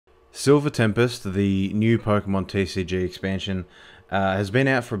Silver Tempest, the new Pokemon TCG expansion, has been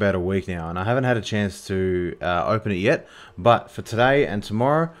out for about a week now, and I haven't had a chance to open it yet. But for today and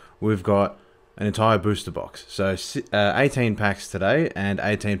tomorrow, we've got an entire booster box. So 18 packs today and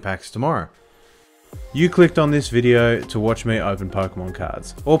 18 packs tomorrow. You clicked on this video to watch me open Pokemon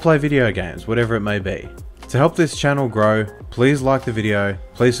cards, or play video games, whatever it may be. To help this channel grow, please like the video,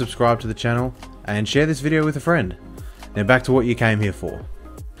 please subscribe to the channel, and share this video with a friend. Now back to what you came here for.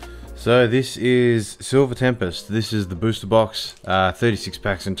 So this is Silver Tempest. This is the booster box, 36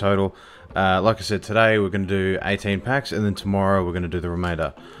 packs in total. Like I said, today we're going to do 18 packs, and then tomorrow we're going to do the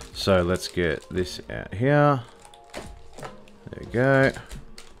remainder. So let's get this out here. There we go.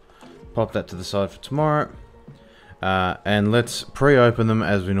 Pop that to the side for tomorrow. And let's pre-open them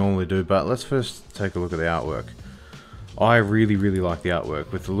as we normally do, but let's first take a look at the artwork. I really like the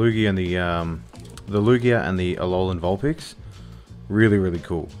artwork with the Lugia and the Alolan Vulpix. Really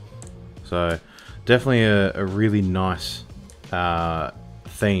cool. So definitely a really nice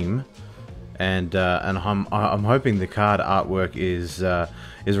theme, and I'm hoping the card artwork is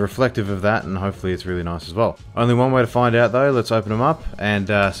reflective of that, and hopefully it's really nice as well. Only one way to find out though. Let's open them up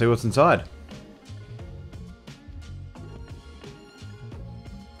and see what's inside.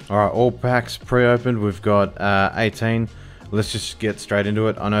 Alright, all packs pre-opened. We've got 18. Let's just get straight into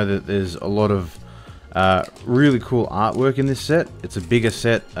it. I know that there's a lot of really cool artwork in this set. It's a bigger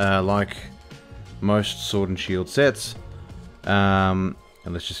set, like most Sword and Shield sets. And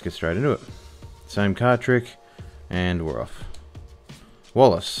let's just get straight into it. Same card trick, and we're off.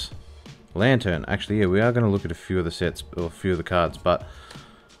 Wallace, Lantern. Actually, yeah, we are going to look at a few of the sets, or a few of the cards, but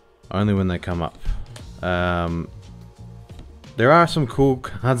only when they come up. There are some cool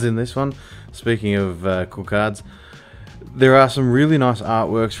cards in this one. Speaking of cool cards, there are some really nice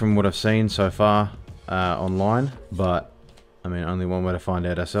artworks from what I've seen so far online, but I mean, only one way to find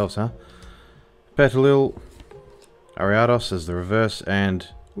out ourselves, huh? Petalil, Ariados as the reverse, and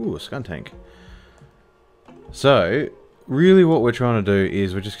ooh, a Skuntank. So really what we're trying to do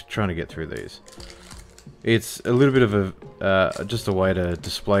is we're just trying to get through these. It's a little bit of a just a way to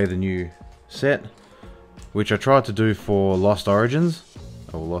display the new set, which I tried to do for Lost Origins,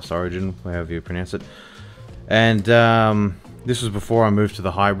 or Lost Origin, however you pronounce it. And this was before I moved to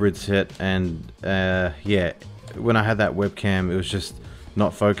the hybrid set, and yeah, when I had that webcam, it was just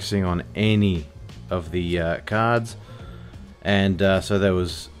not focusing on any of the cards, and so there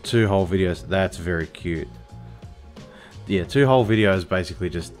was 2 whole videos. That's very cute. Yeah, 2 whole videos basically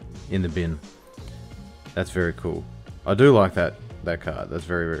just in the bin. That's very cool. I do like that card. That's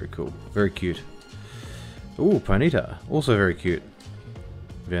very cool. Very cute. Ooh, Ponyta. Also very cute.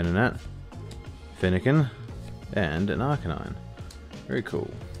 Venonat, Fennekin, and an Arcanine. Very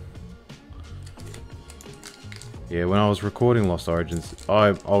cool. Yeah, when I was recording Lost Origins,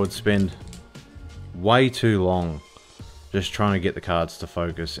 I would spend way too long just trying to get the cards to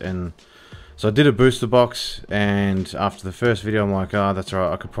focus, and so I did a booster box, and after the first video I'm like, oh, that's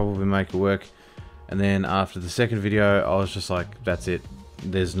alright, I could probably make it work. And then after the second video I was just like, that's it,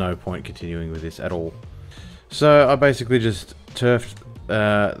 there's no point continuing with this at all. So I basically just turfed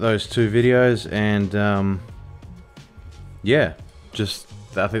those 2 videos, and yeah,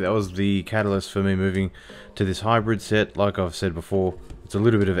 I think that was the catalyst for me moving to this hybrid set. Like I've said before, it's a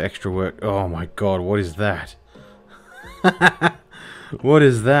little bit of extra work. Oh my god, what is that? What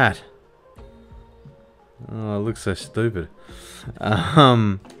is that? Oh, it looks so stupid.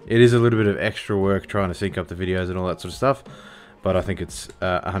 It is a little bit of extra work trying to sync up the videos and all that sort of stuff, but I think it's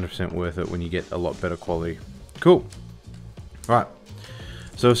 100% worth it when you get a lot better quality. Cool. Right.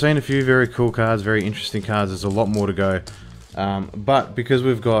 So we've seen a few very cool cards, very interesting cards. There's a lot more to go. But because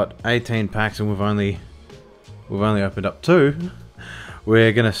we've got 18 packs and we've only opened up 2,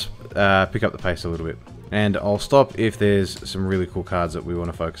 we're gonna pick up the pace a little bit. And I'll stop if there's some really cool cards that we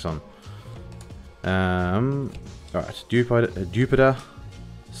want to focus on. Alright, Jupiter,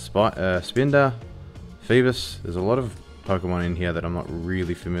 Spinder, Phoebus. There's a lot of Pokemon in here that I'm not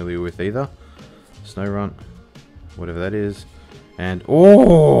really familiar with either. Snorunt, whatever that is. And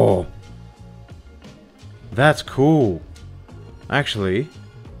oh, that's cool. Actually,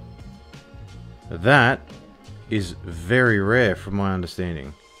 that is very rare from my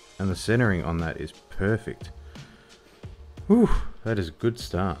understanding, and the centering on that is perfect. Whew, that is a good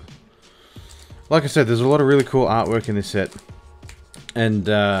start. Like I said, there's a lot of really cool artwork in this set, and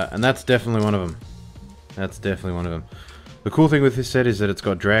that's definitely one of them. That's definitely one of them. The cool thing with this set is that it's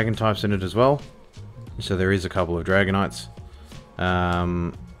got dragon types in it as well, so there is a couple of Dragonites.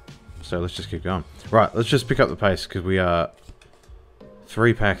 So let's just keep going. Right, let's just pick up the pace, because we are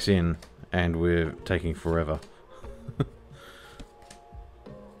 3 packs in and we're taking forever.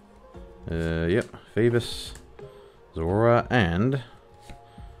 Yep, Phoebus, Zora, and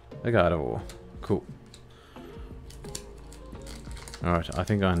a Gardevoir. Cool. Alright, I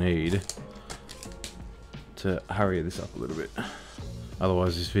think I need to hurry this up a little bit.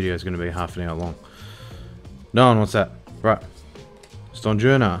 Otherwise this video is going to be half an hour long. No one wants that. Right.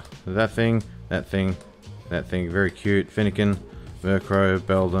 Stonjourner. That thing, that thing, that thing. Very cute. Finnegan, Murkrow,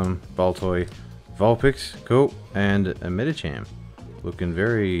 Beldum, Baltoy, Vulpix. Cool. And a Medicham. Looking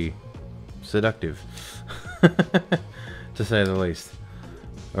very seductive. To say the least.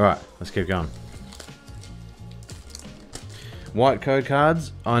 Alright, let's keep going. White code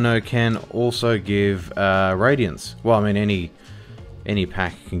cards, I know, can also give Radiance. Well, I mean, any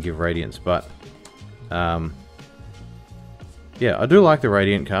pack can give Radiance, but yeah, I do like the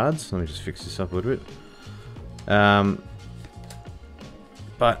Radiant cards. Let me just fix this up a little bit.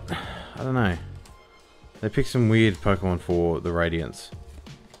 But I don't know. They picked some weird Pokemon for the Radiance.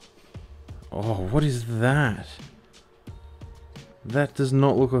 Oh, what is that? That does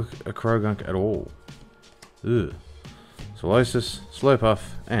not look like a Krogunk at all. Ugh. Solosis, Slowpuff,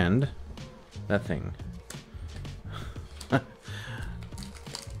 and that thing.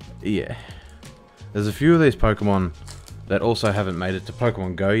 Yeah. There's a few of these Pokemon that also haven't made it to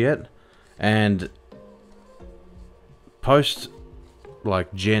Pokemon Go yet. And post,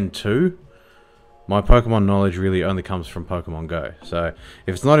 like, Gen 2, my Pokemon knowledge really only comes from Pokemon Go. So,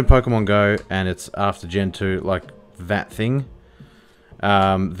 if it's not in Pokemon Go and it's after Gen 2, like that thing,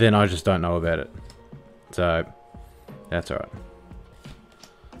 then I just don't know about it. So, that's alright.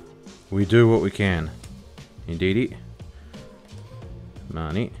 We do what we can. Indeedy.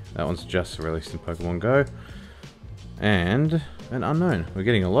 Marnie. That one's just released in Pokemon Go. And an unknown. We're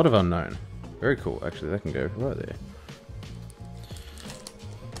getting a lot of unknown. Very cool. Actually, that can go right there.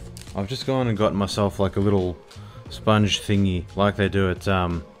 I've just gone and got myself like a little sponge thingy, like they do at,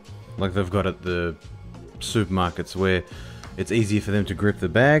 like they've got at the supermarkets, where it's easier for them to grip the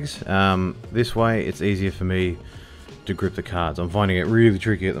bags. This way, it's easier for me to grip the cards. I'm finding it really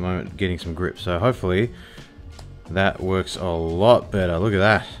tricky at the moment getting some grip, so hopefully that works a lot better. Look at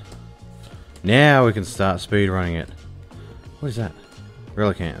that. Now we can start speed running it. What is that?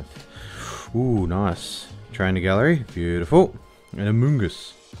 Relicanth. Ooh, nice. Trainer Gallery, beautiful. And a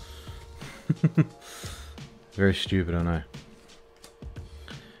Mungus. Very stupid, I know.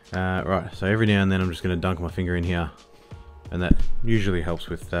 Right, so every now and then I'm just going to dunk my finger in here, and that usually helps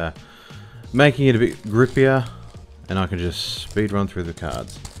with making it a bit grippier. And I can just speed run through the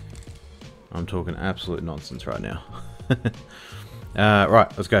cards. I'm talking absolute nonsense right now.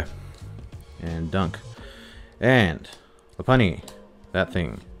 Right, let's go. And dunk. And Lopunny. That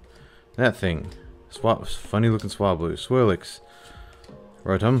thing. That thing. Funny looking Swablu. Swirlix.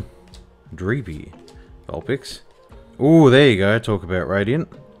 Rotom. Dreepy. Vulpix. Ooh, there you go. Talk about Radiant.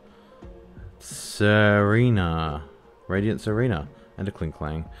 Serena. Radiant Serena. And a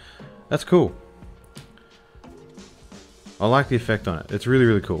Klinklang. That's cool. I like the effect on it. It's really,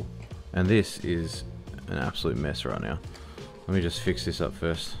 really cool. And this is an absolute mess right now. Let me just fix this up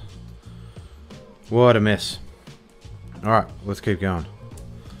first. What a mess. Alright, let's keep going.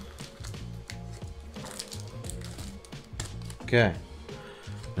 Okay.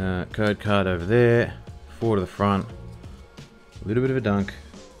 Code card over there. 4 to the front. A little bit of a dunk.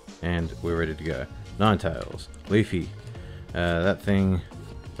 And we're ready to go. Ninetales. Leafy. That thing.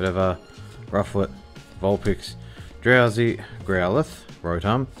 Whatever. Rufflet. Vulpix. Drowsy, Growlithe,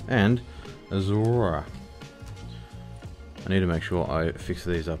 Rotom, and Azora. I need to make sure I fix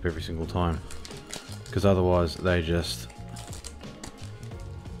these up every single time, because otherwise they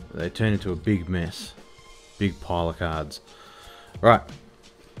turn into a big mess. Big pile of cards. Right.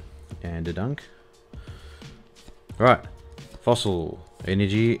 And a dunk. Right. Fossil,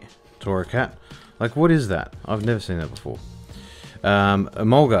 Energy, Torracat. Like, what is that? I've never seen that before.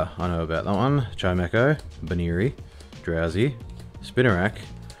 Emolga, I know about that one. Chimecho, Baniri, Drowsy, Spinarak,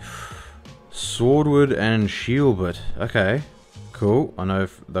 Swordwood, and Shieldbit. Okay, cool. I know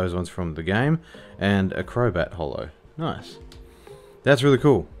those ones from the game. And a Crobat Holo. Nice. That's really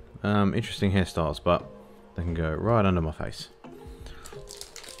cool. Interesting hairstyles, but they can go right under my face.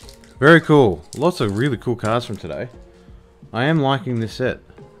 Very cool. Lots of really cool cards from today. I am liking this set.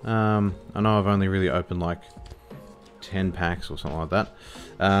 I know I've only really opened like 10 packs or something like that.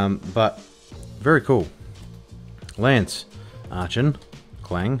 But very cool. Lance, Archon,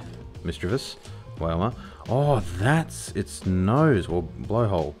 Clang, Mischievous, Whalmer. Oh, that's its nose, or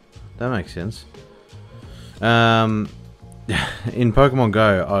blowhole. That makes sense. In Pokemon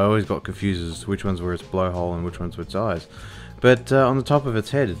Go, I always got confused as to which ones were its blowhole and which ones were its eyes. But on the top of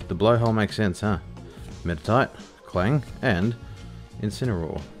its head, the blowhole makes sense, huh? Meditite, Clang, and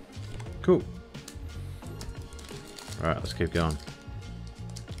Incineroar. Cool. Alright, let's keep going.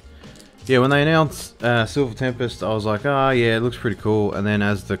 Yeah, when they announced Silver Tempest, I was like, ah, yeah, it looks pretty cool. And then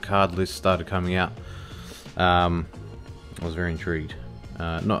as the card list started coming out, I was very intrigued.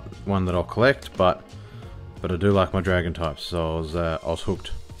 Not one that I'll collect, but I do like my dragon types, so I was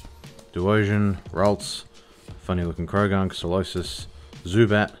hooked. Duosian, Ralts, funny looking Krogunk, Solosis,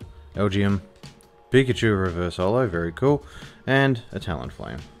 Zubat, Elgium, Pikachu Reverse Holo, very cool, and a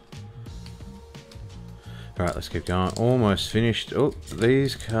Talonflame. Alright, let's keep going. Almost finished. Oh,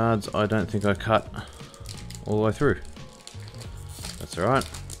 these cards I don't think I cut all the way through. That's alright.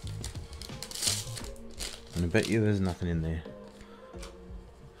 And I bet you there's nothing in there.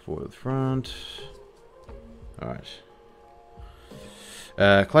 Forward to the front. Alright.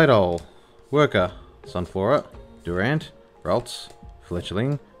 Claydol, Worker, Sunflora, Durant, Ralts,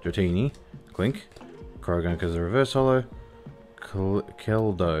 Fletchling, Dratini, Clink, Krogunk as a Reverse Holo,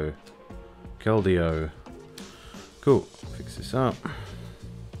 Keldeo. Cool. Fix this up.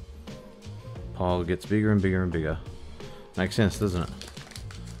 Pile gets bigger and bigger and bigger. Makes sense, doesn't it?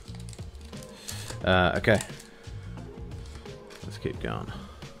 Okay. Let's keep going.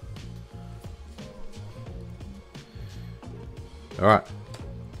 Alright.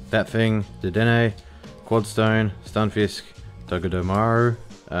 That thing, Dedenne, Quadstone, Stunfisk, Togedemaru,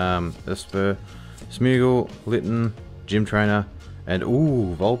 Esper, Smeagol, Litten, Gym Trainer, and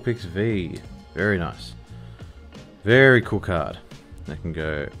ooh, Vulpix V. Very nice. Very cool card. That can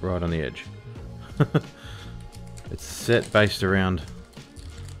go right on the edge. It's a set based around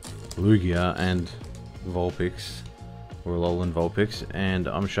Lugia and Vulpix, or Alolan Vulpix, and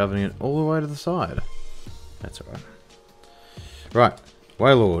I'm shoving it all the way to the side. That's alright. Right,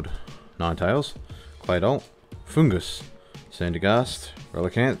 Wailord, Ninetales, Claydol, Fungus, Sandygast,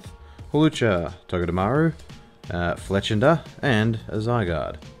 Relicanth, Hulucha, Togedemaru, Fletchinder, and a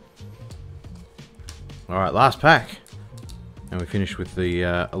Zygarde. Alright, last pack. And we finish with the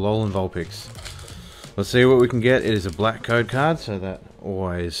Alolan Vulpix. Let's see what we can get. It is a black code card, so that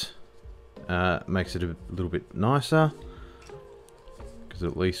always makes it a little bit nicer. Because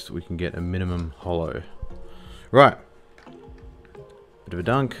at least we can get a minimum holo. Right. Bit of a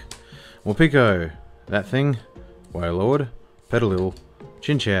dunk. Morpeko. That thing. Wailord. Petalil.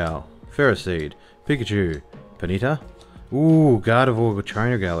 Chinchou. Ferroseed. Pikachu. Ponyta. Ooh, Gardevoir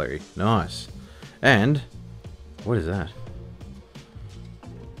Trainer Gallery. Nice. And, what is that?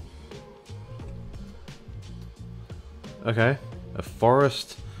 Okay, a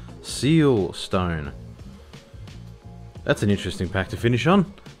Forest Seal Stone. That's an interesting pack to finish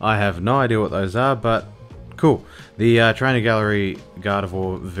on. I have no idea what those are, but cool. The Trainer Gallery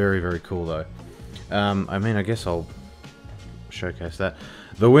Gardevoir, very, very cool though. I mean, I guess I'll showcase that.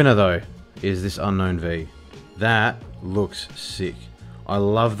 The winner though is this Unknown V. That looks sick. I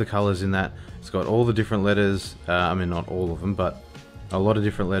love the colours in that. It's got all the different letters. I mean, not all of them, but a lot of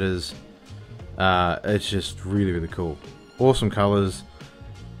different letters. It's just really, really cool. Awesome colours.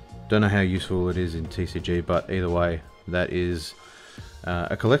 Don't know how useful it is in TCG, but either way, that is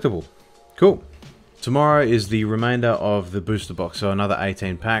a collectible. Cool. Tomorrow is the remainder of the booster box, so another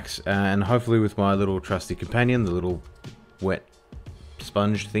 18 packs, and hopefully with my little trusty companion, the little wet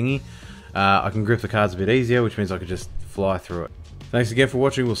sponge thingy, I can grip the cards a bit easier, which means I can just fly through it. Thanks again for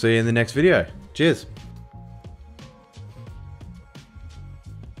watching. We'll see you in the next video. Cheers.